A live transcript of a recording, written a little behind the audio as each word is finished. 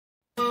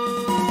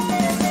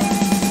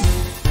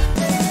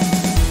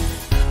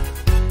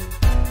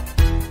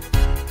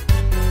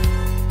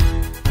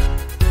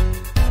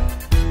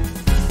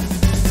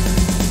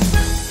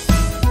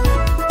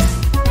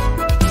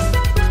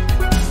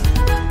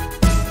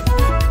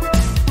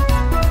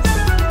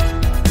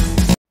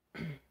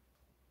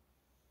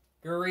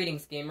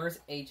Greetings gamers,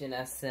 Agent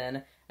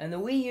SN, and the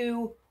Wii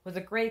U was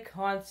a great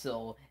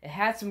console. It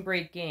had some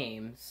great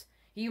games,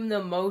 even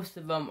though most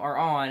of them are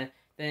on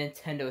the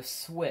Nintendo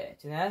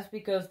Switch, and that's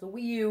because the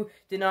Wii U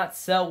did not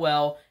sell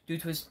well due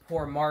to its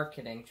poor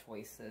marketing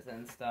choices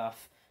and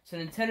stuff. So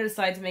Nintendo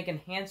decided to make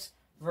enhanced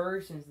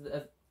versions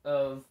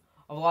of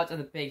a lot of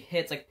the big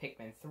hits like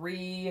Pikmin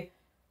 3,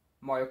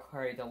 Mario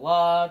Kart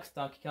Deluxe,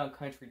 Donkey Kong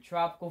Country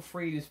Tropical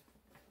Freeze,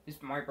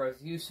 Super Mario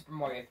Bros. U, Super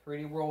Mario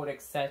 3D World,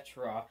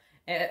 etc.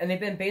 And they've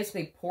been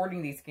basically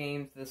porting these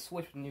games to the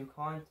Switch with new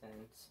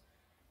content.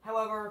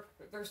 However,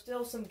 there's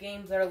still some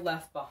games that are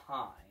left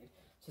behind.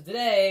 So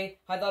today,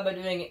 I thought about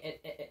doing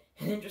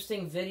an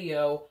interesting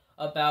video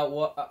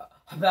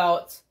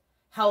about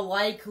how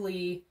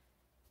likely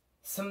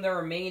some of the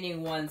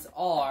remaining ones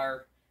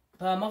are.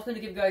 But I'm also going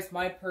to give you guys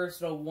my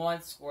personal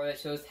want score that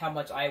shows how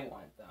much I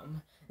want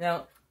them.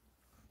 Now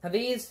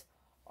these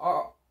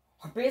are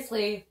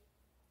basically,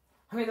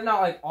 I mean, they're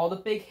not like all the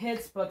big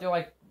hits, but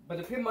they're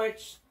pretty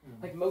much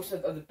like most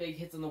of the big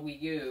hits on the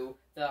Wii U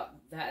that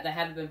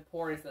haven't been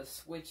ported to the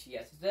Switch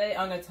yet. So today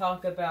I'm going to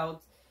talk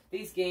about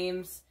these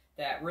games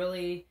I'm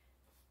going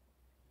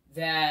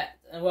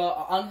to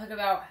talk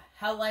about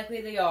how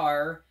likely they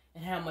are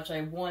and how much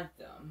I want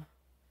them.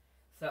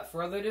 So without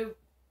further ado,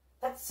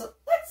 that's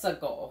a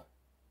goal.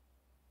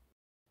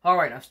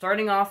 Alright, now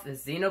starting off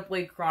is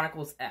Xenoblade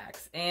Chronicles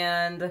X,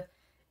 and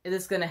is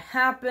this going to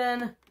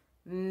happen?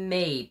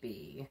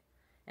 Maybe.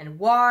 And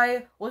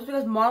why? Well, it's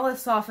because Monolith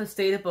Soft has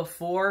stated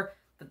before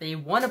that they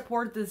want to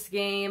port this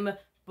game,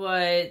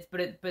 but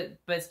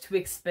it's too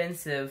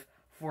expensive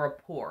for a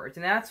port,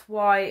 and that's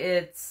why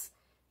it's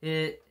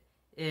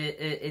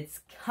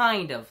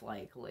kind of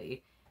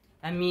likely.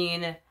 I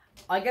mean,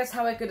 I guess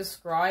how I could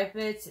describe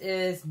it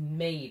is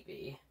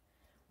maybe.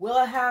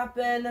 Will it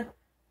happen?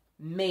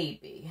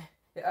 Maybe.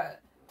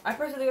 I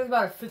personally think there's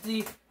about a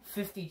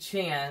 50-50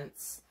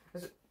 chance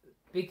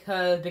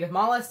because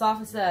Monolith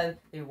Soft has said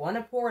they want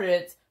to port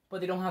it, but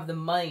they don't have the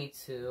money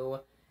to,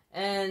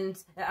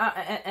 and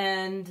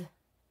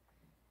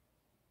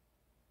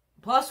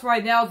plus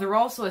right now they're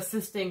also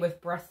assisting with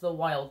Breath of the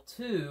Wild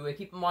 2, and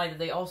keep in mind that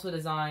they also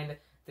designed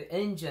the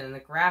engine and the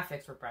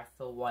graphics for Breath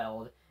of the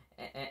Wild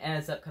and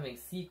its upcoming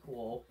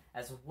sequel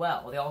as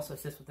well. They also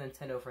assist with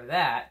Nintendo for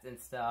that and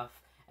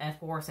stuff, and of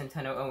course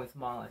Nintendo owns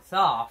Monolith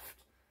Soft,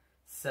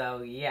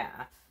 so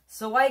yeah.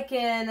 So I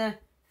can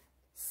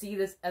see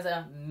this as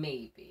a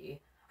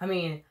maybe. I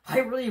mean, I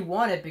really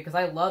want it because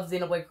I love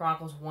Xenoblade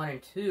Chronicles 1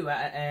 and 2,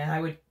 and I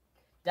would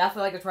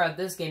definitely like to try out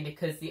this game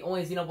because it's the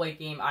only Xenoblade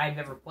game I've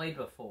ever played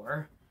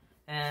before.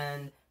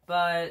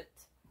 But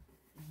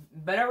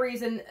better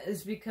reason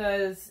is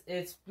because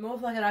it's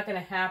most likely not going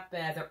to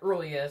happen at the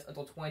earliest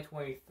until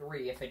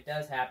 2023, if it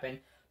does happen.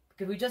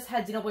 Because we just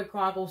had Xenoblade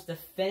Chronicles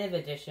Definitive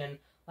Edition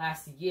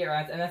last year,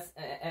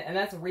 and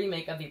that's a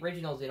remake of the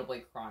original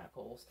Xenoblade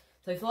Chronicles.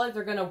 So I feel like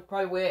they're going to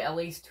probably wait at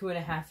least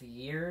 2.5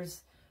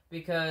 years,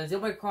 because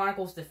Xenoblade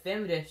Chronicles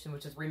Definitive Edition,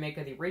 which is a remake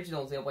of the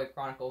original Xenoblade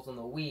Chronicles on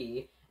the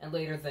Wii, and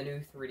later the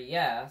new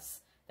 3DS,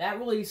 that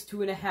released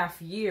 2.5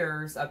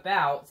 years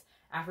about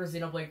after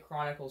Xenoblade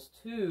Chronicles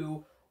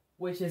 2,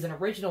 which is an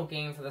original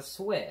game for the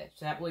Switch,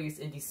 and that released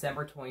in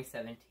December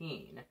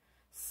 2017.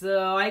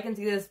 So I can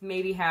see this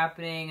maybe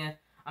happening.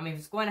 I mean, if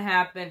it's going to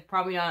happen,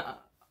 probably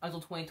not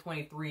until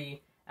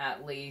 2023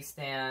 at least,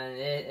 and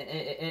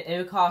it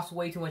would cost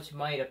way too much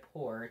money to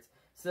port.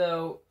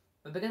 So,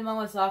 but because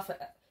Monolith Soft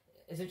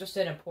is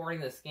interested in porting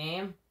this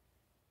game,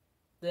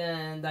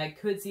 then I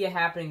could see it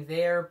happening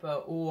there,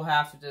 but we'll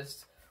have to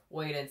just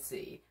wait and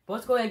see. But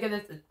let's go ahead and give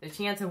it the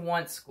chance and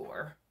want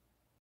score.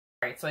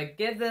 Alright, so I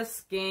give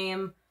this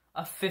game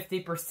a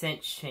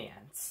 50%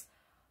 chance.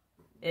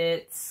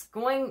 It's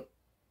going...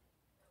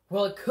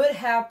 Well, it could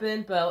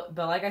happen, but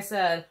like I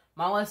said,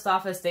 Monolith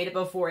Soft has stated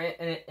before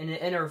in an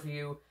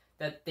interview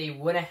that they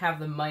wouldn't have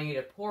the money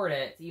to port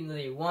it, even though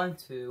they want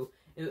to.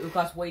 It would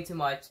cost way too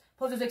much.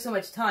 Plus, it would take so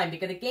much time,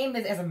 because the game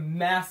is a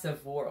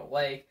massive world.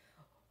 Like,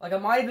 it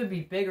might even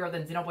be bigger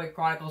than Xenoblade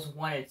Chronicles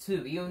 1 and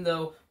 2, even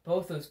though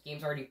both those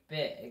games are already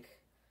big.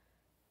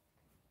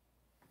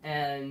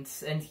 And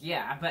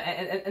yeah, but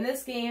and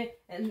this game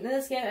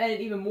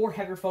had even more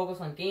heavier focus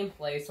on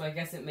gameplay, so I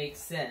guess it makes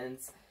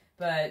sense.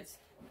 But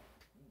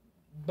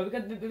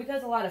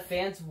because a lot of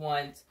fans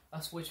want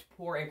a Switch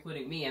port,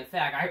 including me, in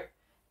fact,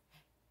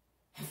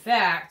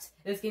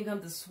 this game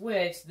comes to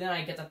Switch, then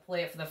I get to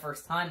play it for the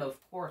first time, of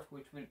course,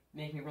 which would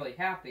make me really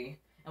happy.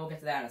 And we'll get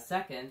to that in a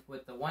second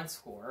with the one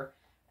score.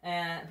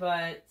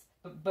 But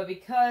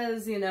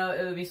because, you know,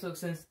 it would be so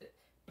expensive,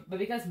 but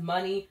because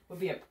money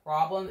would be a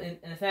problem, and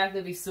the fact that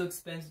it would be so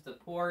expensive to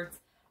port,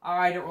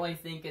 I don't really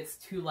think it's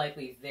too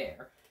likely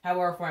there.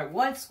 However, for my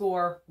one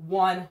score,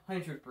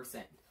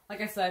 100%. Like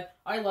I said,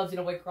 I love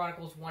Xenoblade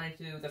Chronicles 1 and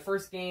 2. The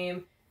first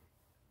game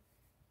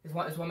is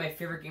one of my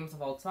favorite games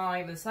of all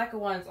time. The second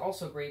one is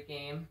also a great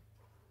game.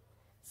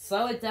 So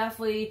I would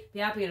definitely be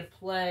happy to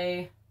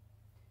play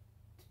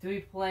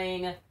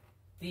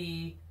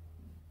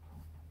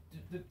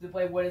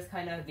what is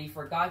kind of the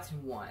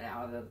forgotten one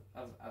out of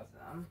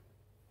them.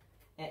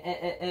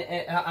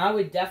 and I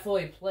would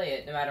definitely play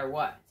it no matter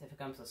what if it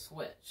comes to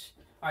Switch.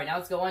 Alright, now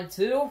let's go on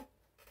to...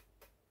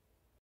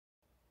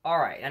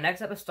 Alright, now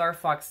next up is Star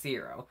Fox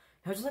Zero.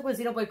 Now just like with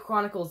Xenoblade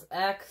Chronicles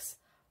X,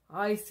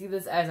 I see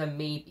this as a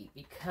maybe,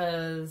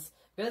 because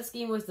this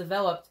game was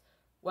developed,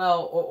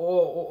 well,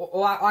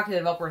 or the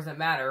developer doesn't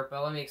matter,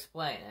 but let me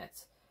explain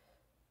it.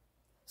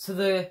 So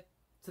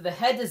the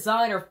head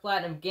designer of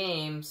Platinum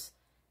Games,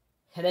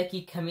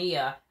 Hideki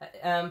Kamiya,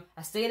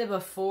 has stated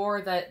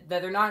before that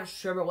they're not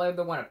sure about whether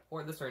they want to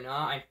port this or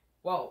not.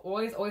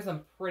 Always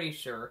I'm pretty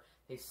sure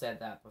they said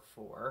that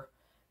before.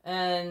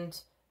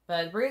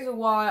 But the reason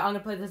why I'm going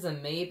to put this as a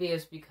maybe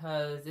is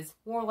because it's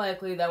more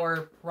likely that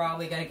we're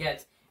probably going to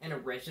get an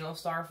original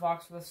Star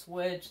Fox for the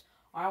Switch.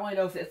 I only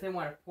know if they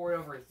want to port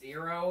over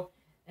Zero.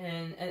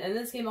 And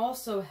this game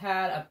also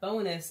had a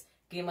bonus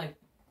game like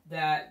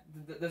that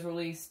that's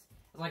released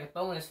like a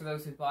bonus for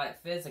those who bought it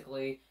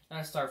physically,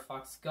 not a Star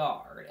Fox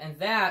Guard. And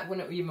that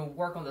wouldn't even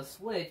work on the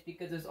Switch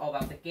because it's all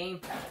about the Game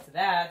Pass. So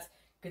that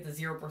gets a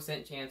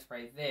 0% chance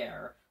right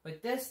there.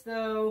 With this,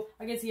 though,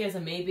 I can see it as a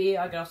maybe.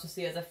 I can also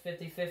see it as a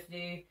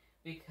 50-50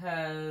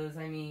 because,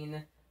 I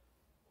mean,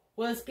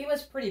 well, this game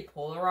was pretty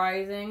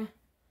polarizing.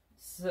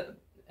 So,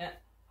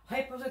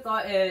 I personally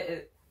thought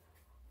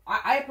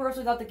I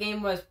personally thought the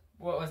game was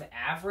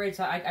average.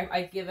 So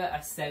I give it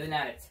a 7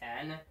 out of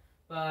 10.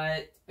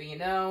 But you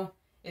know,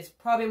 it's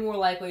probably more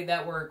likely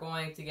that we're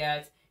going to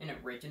get an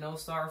original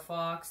Star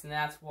Fox, and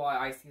that's why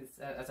I see this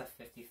as a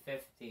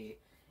 50-50.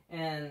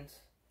 And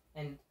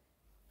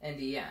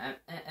yeah,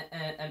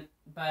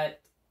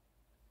 but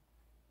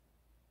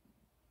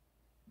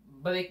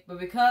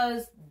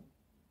because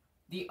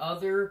the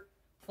other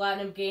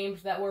Platinum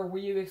games that were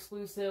Wii U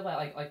exclusive,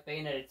 like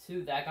Bayonetta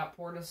 2, that got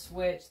ported to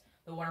Switch,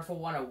 The Wonderful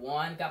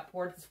 101 got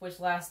ported to Switch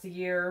last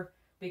year.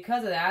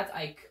 Because of that,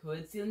 I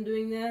could see them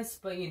doing this,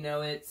 but you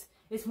know, it's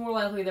more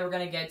likely that we're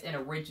gonna get an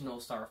original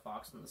Star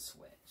Fox on the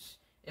Switch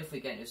if we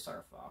get a new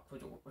Star Fox,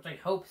 which I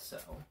hope so.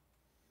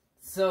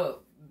 So,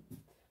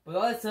 with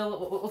all that said,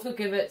 let's go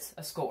give it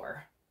a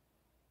score.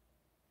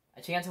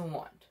 A chance of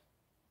 1.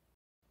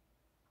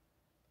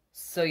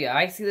 So yeah,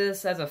 I see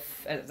this as a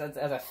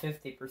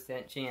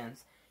 50%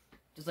 chance,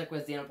 just like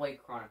with Xenoblade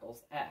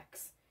Chronicles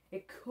X.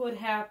 It could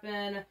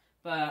happen,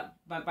 but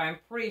I'm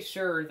pretty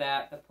sure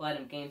that the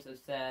Platinum Games have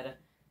said,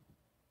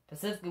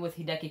 specifically with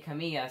Hideki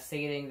Kamiya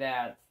stating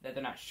that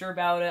they're not sure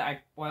about it.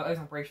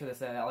 I'm pretty sure they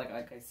said that,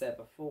 like I said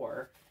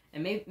before.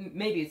 And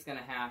maybe it's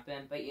gonna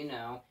happen, but you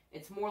know,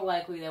 it's more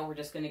likely that we're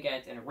just gonna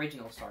get an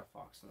original Star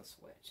Fox on the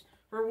Switch.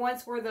 For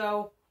once,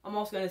 though, I'm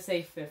also gonna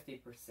say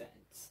 50%.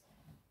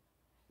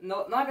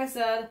 No, like I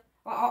said,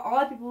 a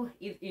lot of people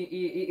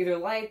either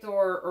liked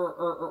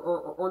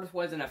or just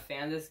wasn't a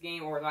fan of this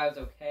game, or thought it was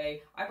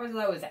okay. I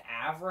personally thought it was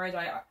average.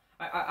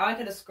 I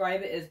could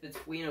describe it as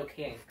between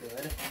okay and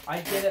good.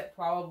 I'd give it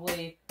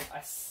probably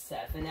a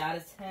 7 out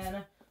of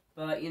 10,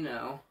 but you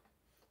know,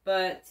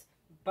 but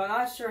I'm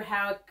not sure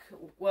how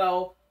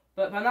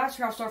but I'm not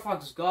sure how Star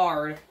Fox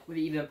Guard would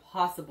be even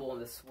possible on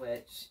the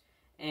Switch,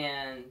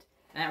 and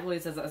that really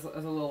is as a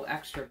little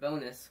extra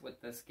bonus with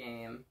this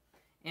game,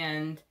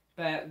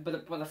 But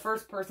the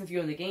first person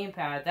view on the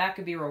gamepad, that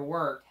could be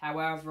reworked.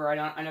 However,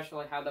 I'm not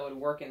sure how that would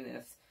work in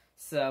this.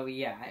 So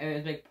yeah, it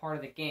was a big part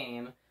of the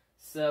game.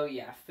 So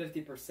yeah,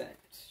 50%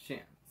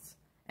 chance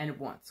and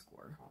 1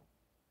 score.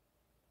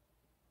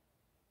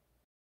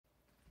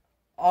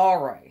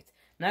 All right,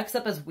 next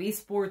up is Wii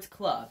Sports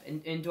Club,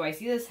 and do I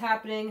see this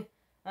happening?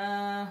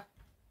 Not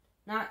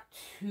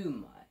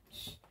too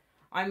much.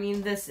 I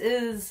mean, this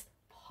is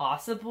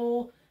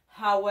possible.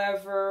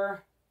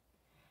 However,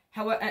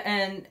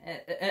 and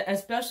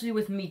especially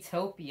with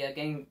Miitopia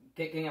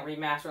getting a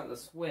remaster on the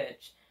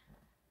Switch,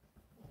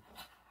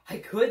 I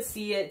could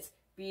see it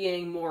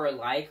being more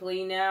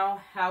likely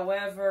now.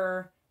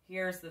 However,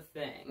 here's the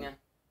thing.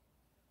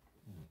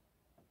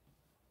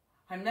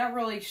 I'm not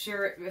really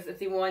sure if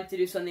they want to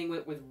do something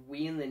with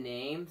Wii in the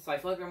name, so I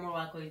feel like they're more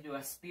likely to do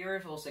a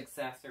spiritual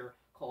successor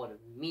called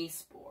Mii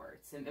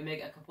Sports, and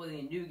make a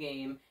completely new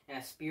game and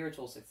a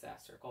spiritual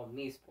successor called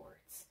Mii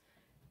Sports.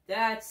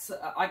 That's,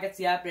 I could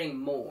see happening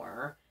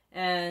more,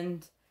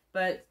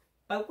 but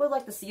I would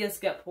like to see us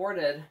get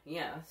ported,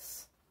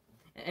 yes,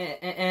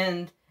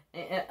 and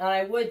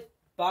I would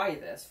buy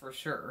this for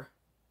sure.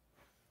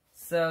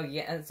 So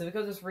yeah, so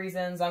because of those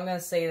reasons, I'm gonna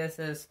say this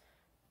is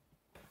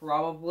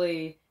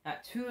probably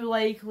not too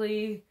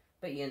likely,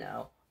 but you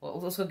know,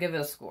 let's go give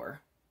it a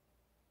score.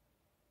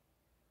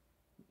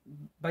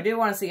 But I do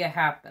want to see it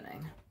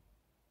happening,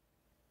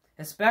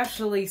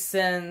 especially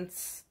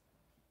since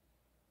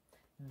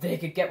they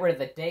could get rid of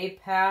the day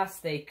pass,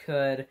 they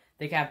could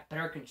have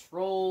better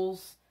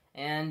controls,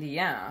 and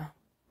yeah,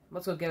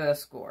 let's go give it a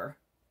score.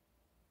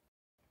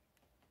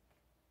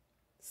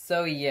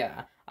 So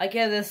yeah, I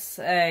give this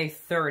a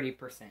 30%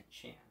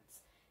 chance.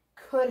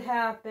 Could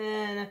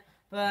happen,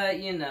 but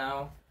you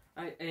know,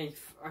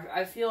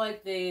 I feel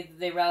like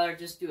they rather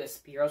just do a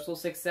spiritual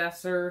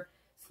successor,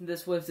 since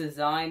this was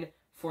designed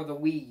for the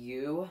Wii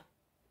U.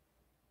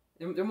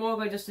 they're more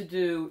likely just to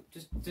do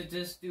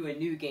a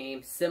new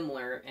game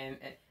similar, and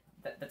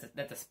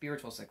that's a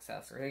spiritual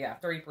successor. Yeah,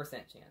 30%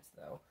 chance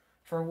though.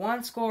 For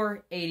one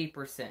score,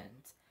 80%.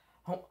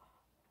 I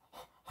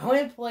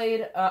only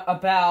played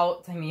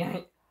about. I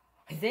mean,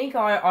 I think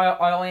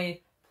I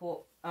only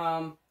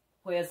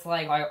played this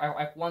like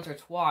once or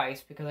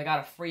twice because I got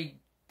a free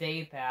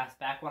day pass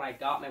back when I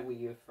got my Wii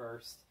U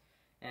first,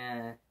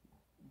 and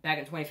back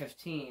in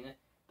 2015.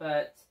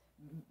 But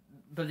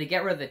they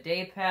get rid of the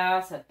day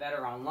pass, have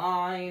better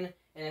online,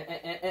 and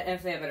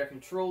if they have better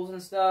controls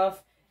and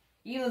stuff.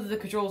 Even though the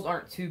controls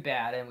aren't too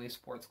bad in Wii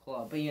Sports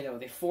Club, but you know,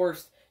 they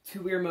forced 2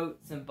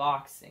 remotes and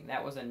boxing.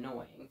 That was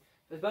annoying.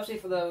 Especially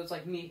for those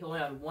like me who only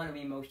had one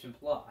Wii Motion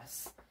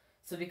Plus.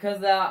 So because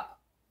of that,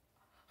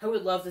 I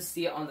would love to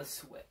see it on the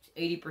Switch.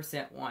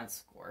 80% one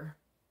score.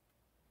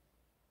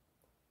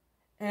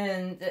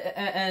 And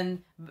the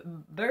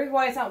reason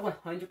why it's not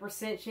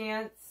 100%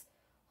 chance,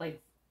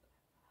 like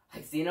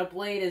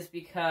Xenoblade, is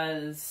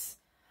because,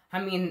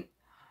 I mean,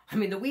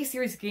 the Wii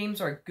series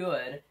games are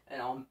good,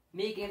 and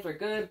Mii games are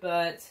good,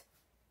 but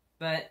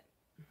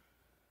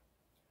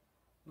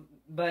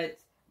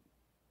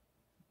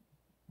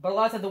a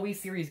lot of the Wii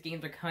series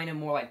games are kind of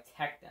more like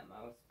tech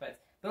demos. But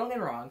don't get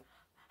me wrong,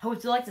 I would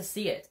still like to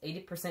see it.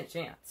 80%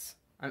 chance.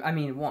 I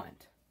mean,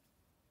 want.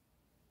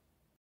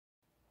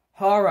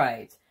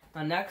 Alright,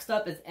 now next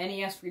up is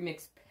NES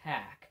Remix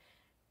Pack.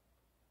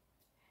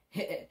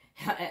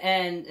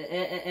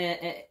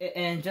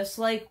 And just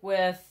like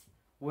with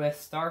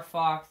Star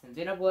Fox and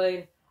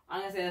Xenoblade,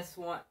 I'm gonna say this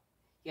one,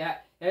 yeah,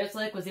 it's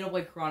like with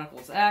Xenoblade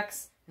Chronicles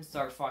X and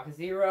Star Fox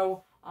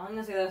Zero, I'm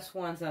gonna say this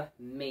one's a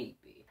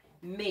maybe.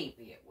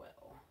 Maybe it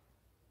will.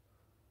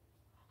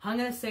 I'm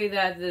gonna say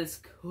that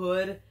this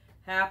could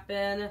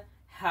happen,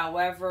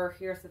 however,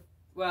 here's the,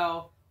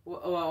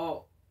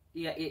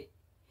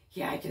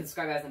 yeah, I can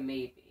describe it as a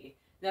maybe.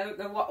 Now,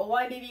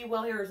 why maybe?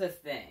 Well, here's the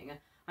thing.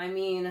 I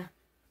mean,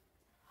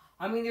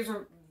 these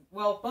are,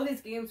 both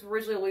these games were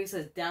originally released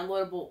as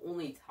downloadable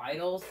only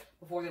titles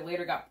before they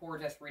later got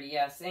ported to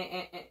 3DS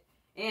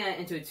and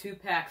into a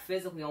 2-pack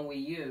physically on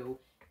Wii U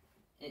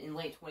in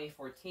late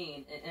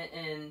 2014.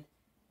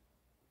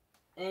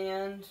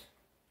 And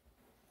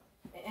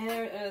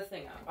the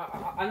thing,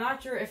 I'm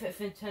not sure if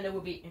Nintendo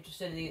would be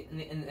interested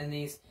in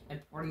these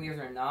importing these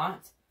or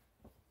not.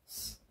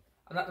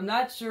 I'm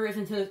not sure if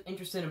Nintendo's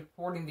interested in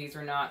importing these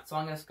or not, so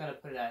I'm just gonna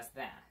put it as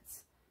that.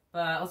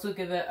 But let's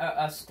give it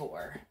a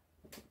score.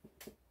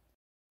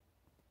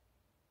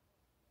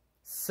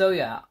 So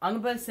yeah,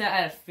 I'm gonna say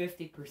I had a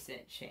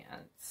 50%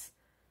 chance.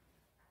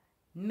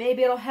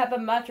 Maybe it'll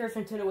happen. I'm not sure if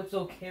Nintendo would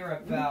still care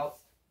about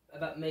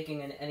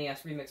making an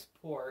NES Remix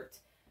port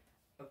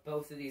of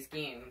both of these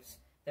games.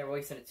 They're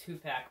released in a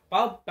 2-pack.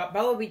 But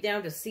I would be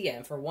down to see it.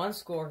 And for one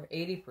score,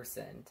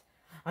 80%.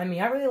 I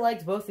mean, I really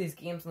liked both these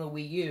games on the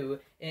Wii U,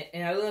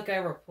 and I don't think I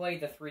ever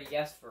played the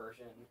 3DS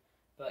version.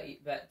 But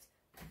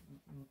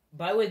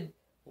I would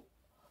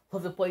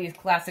love to play these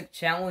classic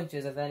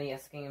challenges of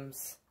NES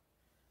games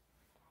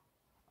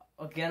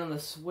again on the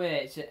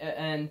Switch,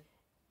 and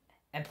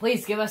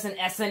please give us an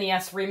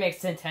SNES remix,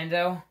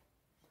 Nintendo.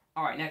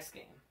 Alright, next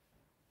game.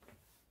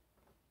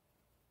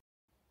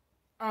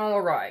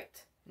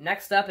 Alright,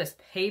 next up is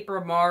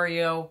Paper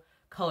Mario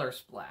Color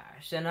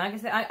Splash, and I can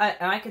say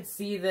I could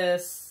see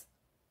this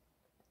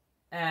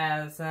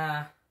as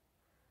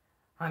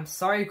I'm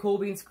sorry, Cool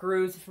Beans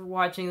Cruise, if you're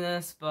watching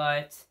this,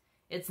 but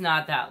it's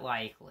not that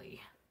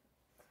likely.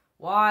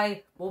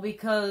 Why? Well,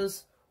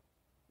 because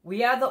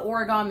we had the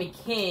Origami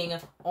King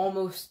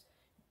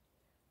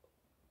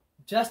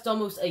just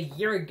almost a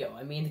year ago.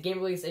 I mean, the game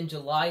released in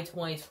July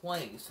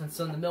 2020,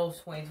 so in the middle of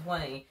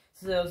 2020.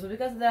 So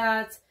because of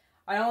that,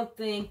 I don't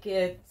think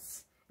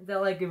it's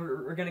that like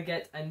we're gonna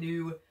get a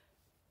new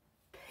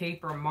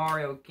Paper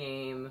Mario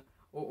game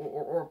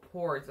or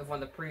ports of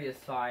one of the previous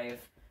 5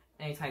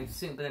 anytime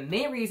soon. But the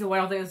main reason why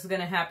I don't think this is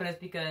gonna happen is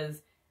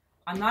because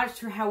I'm not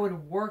sure how it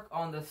would work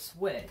on the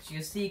Switch.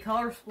 You see,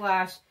 Color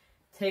Splash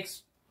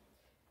takes...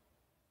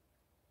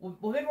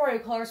 Well, Paper Mario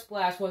Color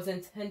Splash was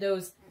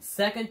Nintendo's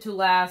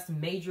second-to-last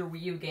major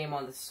Wii U game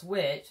on the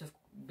Switch,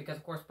 because,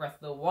 of course, Breath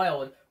of the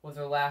Wild was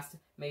their last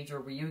major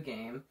Wii U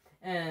game.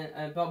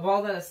 But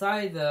all that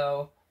aside,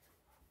 though,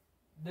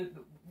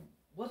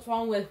 what's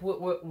wrong with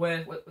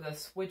the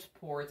Switch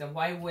ports, and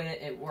why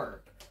wouldn't it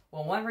work?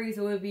 Well, one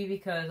reason would be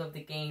because of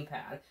the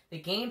gamepad.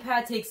 The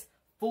gamepad takes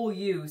full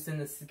use in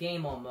this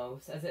game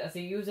almost, as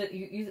you use the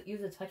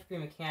touchscreen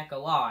mechanic a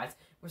lot.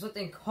 For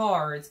something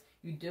cards,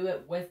 you do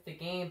it with the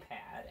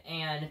gamepad,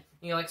 and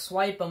you like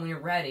swipe them when you're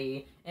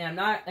ready. And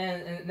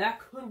and that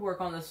could work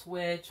on the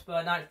Switch,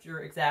 but not sure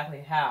exactly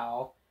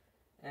how.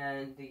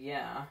 And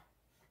yeah,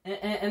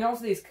 and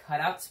also these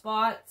cutout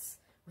spots,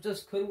 which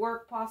just could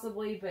work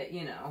possibly, but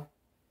you know,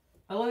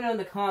 I'll let me know in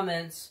the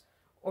comments,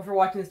 or if you're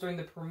watching this during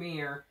the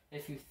premiere,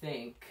 if you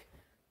think.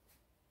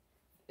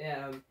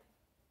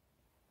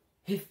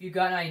 If you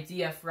got an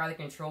idea for how the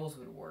controls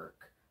would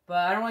work.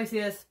 But I don't really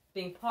see this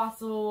being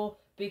possible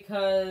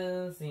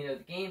because, you know,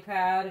 the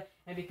gamepad,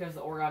 and because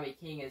the Origami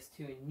King is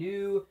too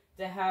new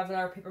to have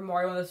another Paper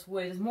Mario on the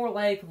Switch, it's more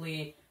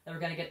likely that we're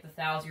going to get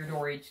the 1000-Year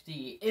Door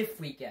HD if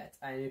we get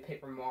a new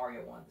Paper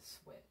Mario on the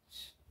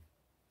Switch.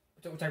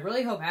 Which I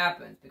really hope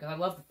happens, because I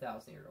love the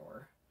 1000-Year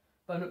Door.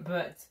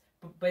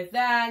 But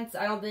that,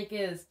 I don't think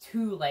is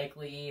too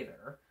likely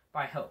either, but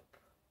I hope.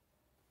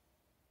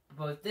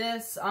 But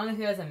this,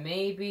 honestly, as a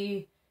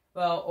maybe,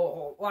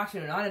 well,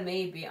 actually, no, not a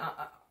maybe,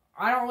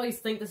 I don't really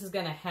think this is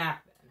going to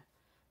happen.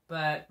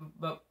 But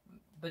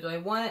do I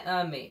want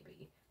it?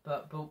 Maybe.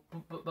 But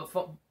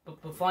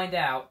find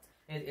out,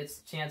 it's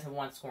a chance of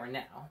 1 score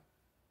now.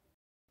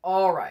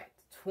 Alright,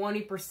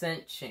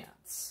 20%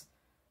 chance.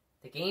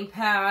 The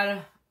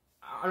gamepad,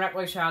 I'm not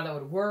really sure how that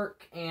would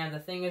work, and the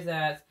thing is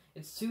that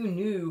it's too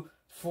new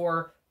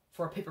for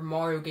a Paper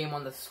Mario game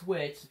on the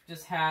Switch. It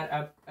just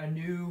had a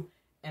new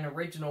and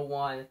original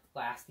one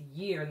last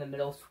year in the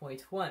middle of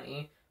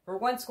 2020. For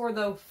 1 score,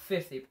 though,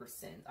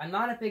 50%. I'm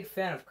not a big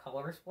fan of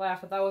Color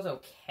Splash, but that was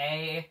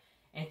okay.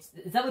 It's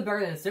definitely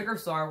better than Sticker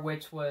Star,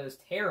 which was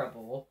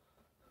terrible.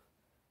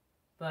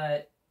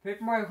 But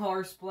Paper Mario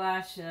Color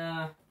Splash,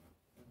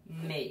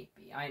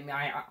 maybe. I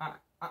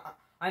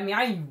mean,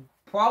 I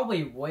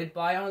probably would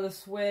buy it on the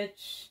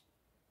Switch,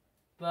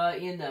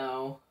 but you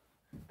know,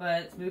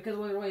 but because I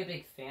wasn't really a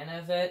big fan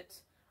of it,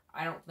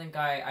 I don't think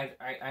I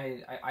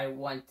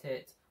want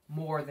it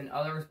more than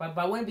others. But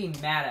I wouldn't be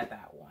mad at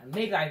that one.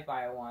 Maybe I'd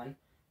buy one,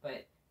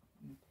 but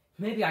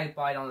maybe I'd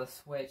buy it on the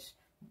Switch,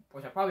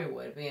 which I probably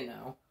would. But you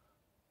know,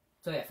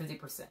 so yeah,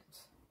 50%.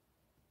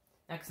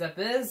 Next up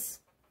is.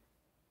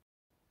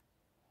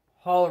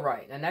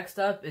 Alright, and next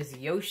up is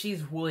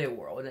Yoshi's Woolly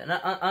World, and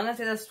I'm gonna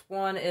say this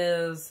one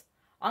is,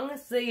 I'm gonna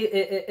say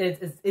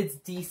it's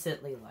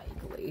decently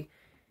likely.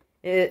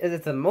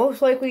 It's a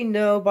most likely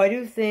no, but I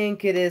do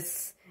think it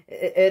is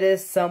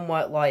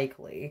somewhat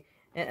likely.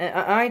 And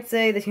I'd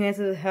say the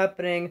chances of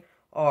happening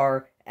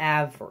are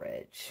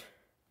average.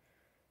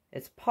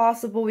 It's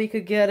possible we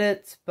could get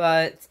it,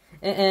 but,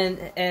 and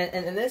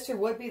this year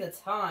would be the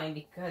time,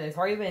 because it's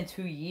already been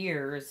 2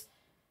 years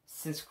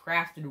since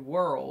Crafted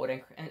World,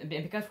 and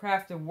because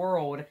Crafted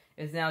World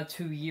is now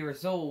 2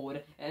 years old,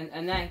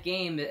 and that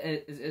game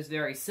is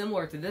very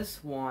similar to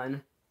this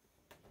one,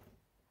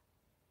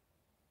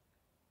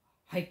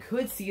 I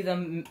could see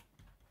them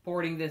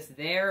porting this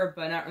there,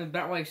 but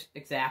not really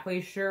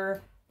exactly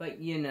sure, but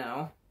you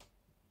know.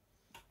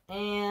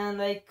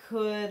 And I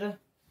could,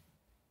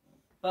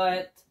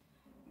 but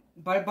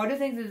I do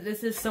think that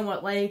this is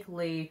somewhat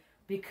likely,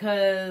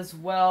 because,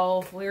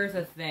 well, here's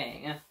the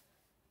thing.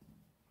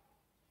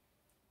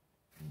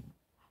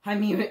 I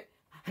mean, it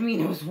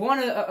was one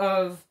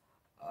of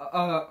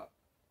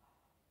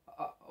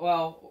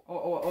well,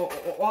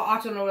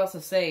 I don't know what else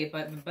to say,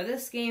 but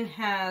this game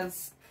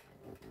has,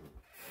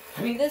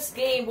 I mean, this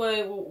game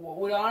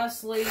would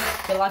honestly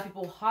get a lot of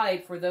people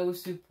hyped for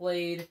those who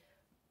played,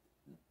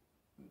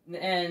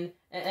 and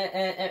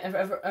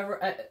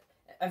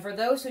for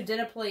those who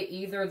didn't play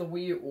either the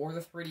Wii U or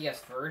the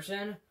 3DS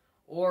version,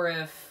 or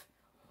if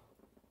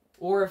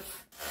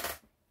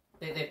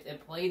they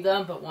played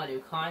them but want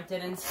new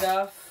content and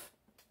stuff,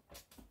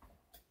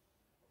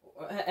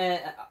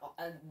 and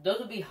those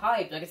would be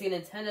hyped. Like I see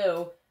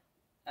Nintendo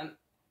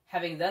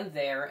having them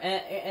there,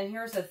 and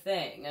here's the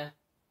thing.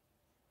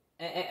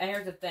 And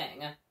here's the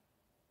thing.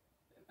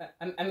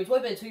 I mean, it's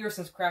only been 2 years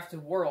since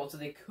Crafted World, so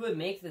they could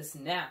make this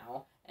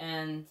now,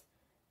 and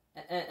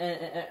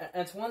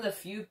it's one of the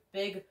few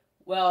big.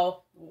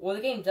 Well,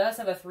 the game does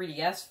have a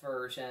 3DS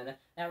version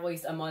that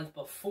released a month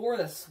before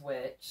the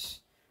Switch.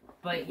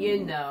 But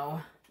you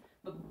know,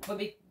 because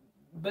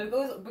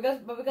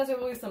it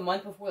released a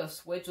month before the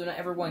Switch, so not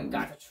everyone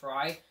got to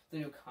try the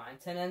new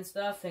content and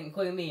stuff,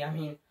 including me. I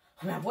mean,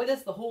 I played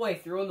this the whole way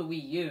through on the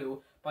Wii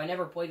U, but I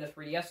never played the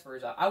 3DS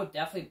version. I would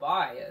definitely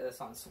buy this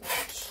on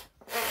Switch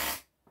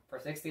for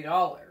 $60.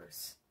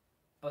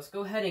 But let's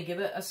go ahead and give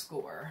it a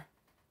score.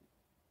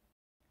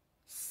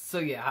 So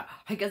yeah,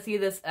 I can see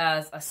this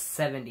as a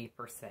 70%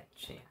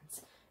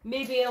 chance.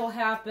 Maybe it'll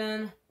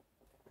happen.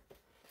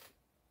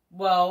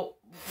 Well,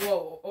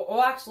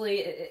 actually,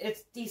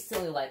 it's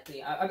decently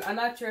likely. I'm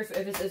not sure if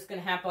it's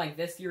going to happen like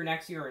this year,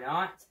 next year, or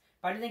not,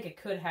 but I think it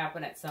could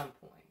happen at some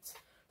point.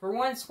 For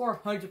 1 score,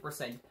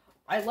 100%.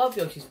 I love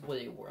Yoshi's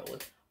Woolly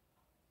World.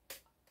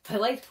 I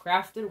liked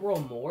Crafted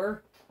World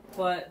more,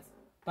 but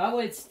I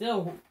would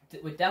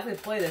definitely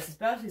play this,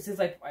 especially since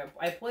I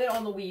played it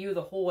on the Wii U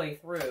the whole way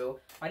through.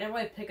 I didn't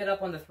really pick it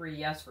up on the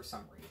 3DS for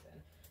some reason.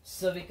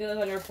 So because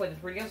I never played the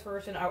 3DS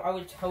version, I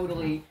would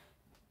totally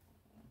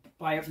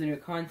buy up the new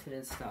content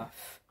and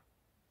stuff.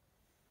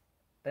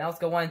 But now let's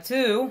go on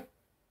to...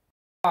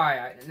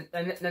 Alright,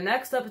 the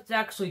next up is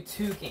actually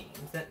 2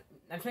 games.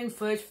 I'm showing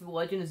footage for The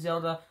Legend of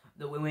Zelda,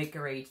 The Wind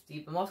Waker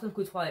HD, but I'm also going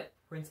to include Twilight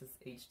Princess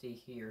HD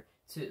here,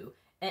 too.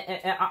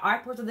 And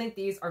I personally think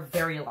these are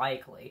very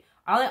likely.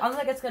 I don't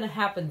think it's going to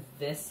happen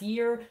this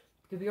year,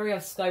 because we already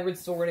have Skyward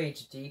Sword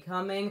HD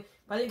coming,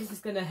 but I think this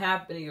is going to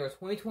happen either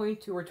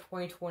 2022 or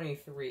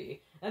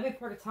 2023. That'd be a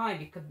perfect time,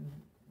 because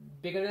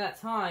at that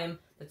time,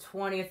 the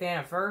 20th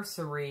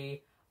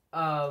anniversary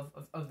of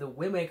the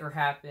Wind Waker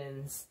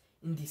happens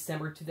in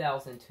December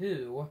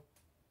 2002.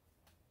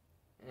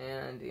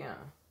 And yeah.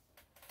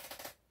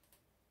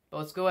 But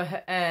let's go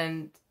ahead,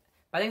 and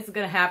I think it's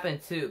gonna happen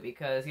too,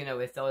 because, you know,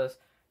 it's Zelda's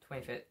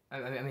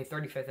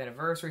 35th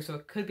anniversary, so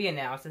it could be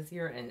announced this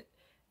year and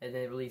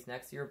then released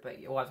next year, but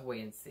we'll have to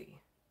wait and see.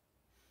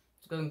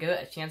 Let's go and give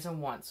it a chance on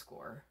one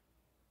score.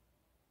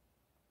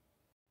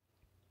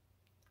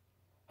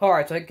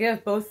 Alright, so I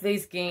give both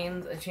these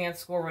games a chance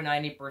score of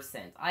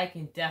 90%. I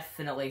can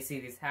definitely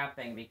see these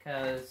happening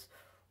because,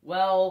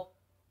 well,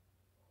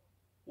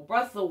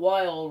 Breath of the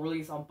Wild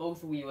released on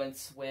both Wii U and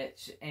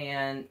Switch,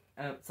 and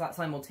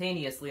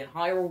simultaneously, and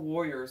Hyrule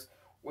Warriors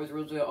was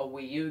originally a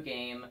Wii U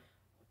game,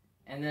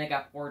 and then it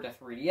got ported to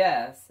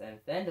 3DS, and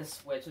then to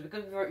Switch. So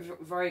because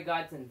we've already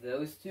gotten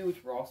those two,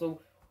 which were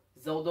also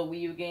Zelda Wii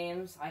U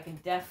games, I can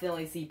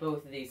definitely see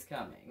both of these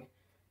coming.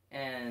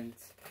 And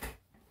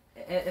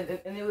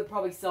they would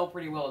probably sell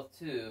pretty well,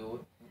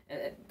 too.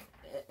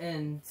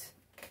 And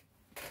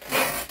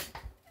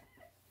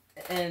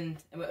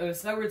with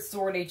Skyward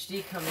Sword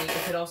HD coming, it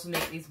could also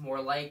make these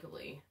more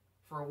likely.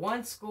 For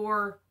one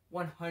score,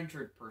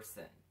 100%.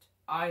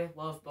 I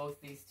love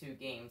both these two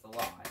games a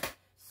lot,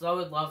 so I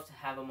would love to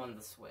have them on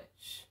the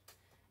Switch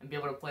and be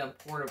able to play them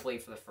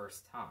portably for the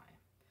first time.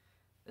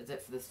 That's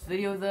it for this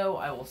video, though.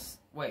 I will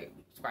wait,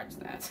 scratch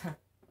that.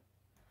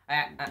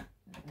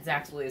 This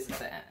actually isn't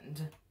the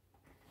end.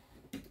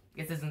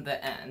 This isn't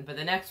the end, but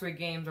the next 3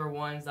 games are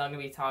ones I'm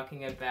going to be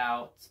talking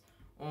about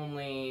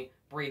only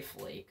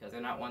briefly, because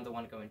they're not ones I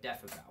want to go in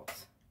depth about.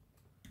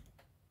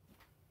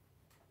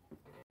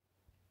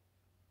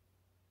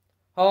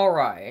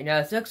 Alright,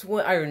 now this next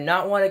one I do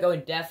not want to go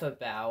in depth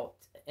about,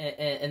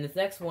 and this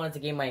next one is a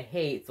game I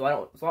hate, so I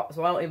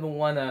don't even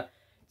want to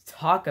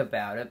talk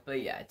about it.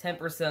 But yeah,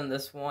 10% on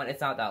this one.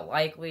 It's not that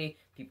likely.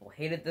 People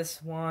hated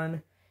this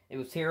one. It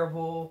was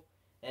terrible,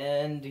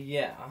 and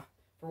yeah.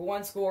 For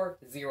one score,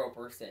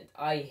 0%.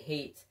 I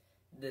hate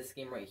this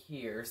game right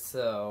here,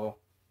 so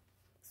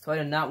I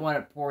do not want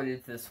it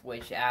ported to the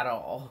Switch at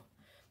all.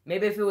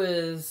 Maybe if it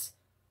was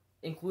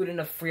included in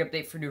a free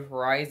update for New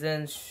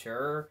Horizons,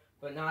 sure,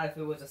 but not if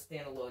it was a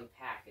standalone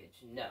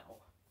package, no.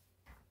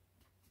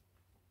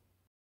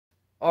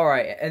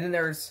 Alright, and then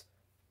there's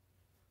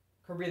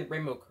Kirby the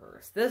Rainbow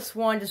Curse. This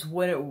one just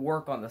wouldn't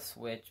work on the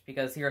Switch,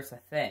 because here's the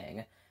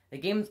thing. The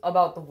game's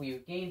about the Wii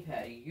U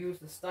gamepad. You use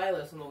the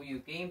stylus on the Wii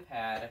U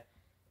gamepad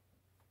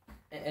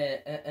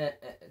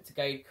to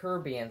guide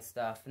Kirby and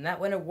stuff, and that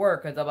wouldn't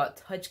work because it's about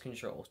touch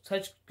controls.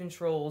 Touch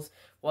controls,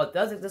 while it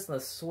does exist on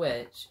the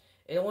Switch,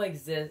 it only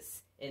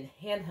exists in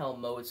handheld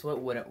mode, so it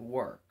wouldn't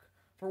work.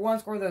 For one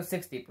score, though,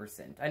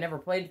 60%. I never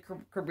played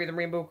Kirby the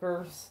Rainbow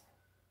Curse,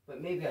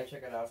 but maybe I'd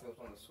check it out if it was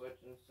on the Switch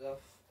and stuff.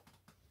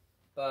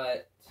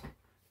 But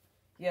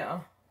yeah,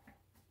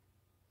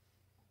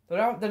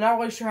 they're not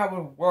really sure how it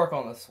would work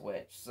on the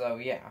Switch, so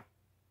yeah.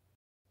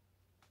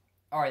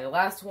 Alright, the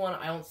last one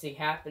I don't see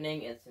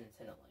happening is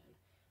Nintendo Land.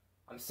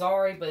 I'm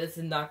sorry, but this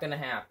is not going to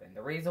happen.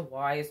 The reason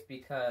why is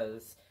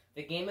because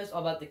the game is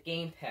all about the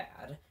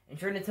gamepad. And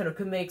sure, Nintendo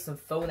could make some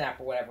phone app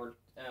or whatever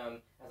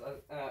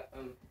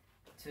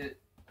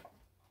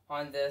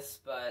on this,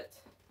 but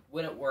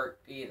wouldn't work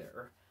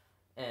either.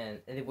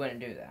 And they wouldn't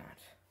do that.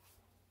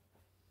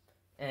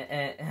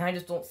 And I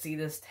just don't see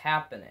this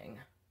happening.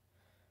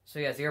 So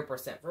yeah,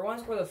 0%. For one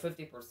score, though,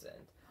 50%.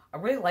 I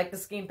really like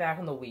this game back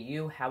on the Wii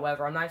U,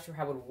 however, I'm not sure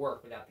how it would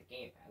work without the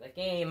gamepad. The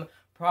game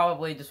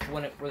probably just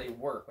wouldn't really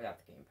work without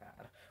the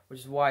gamepad, which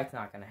is why it's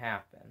not going to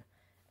happen.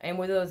 And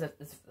with those, that's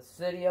this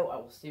video. I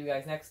will see you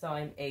guys next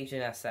time.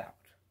 Agent S out.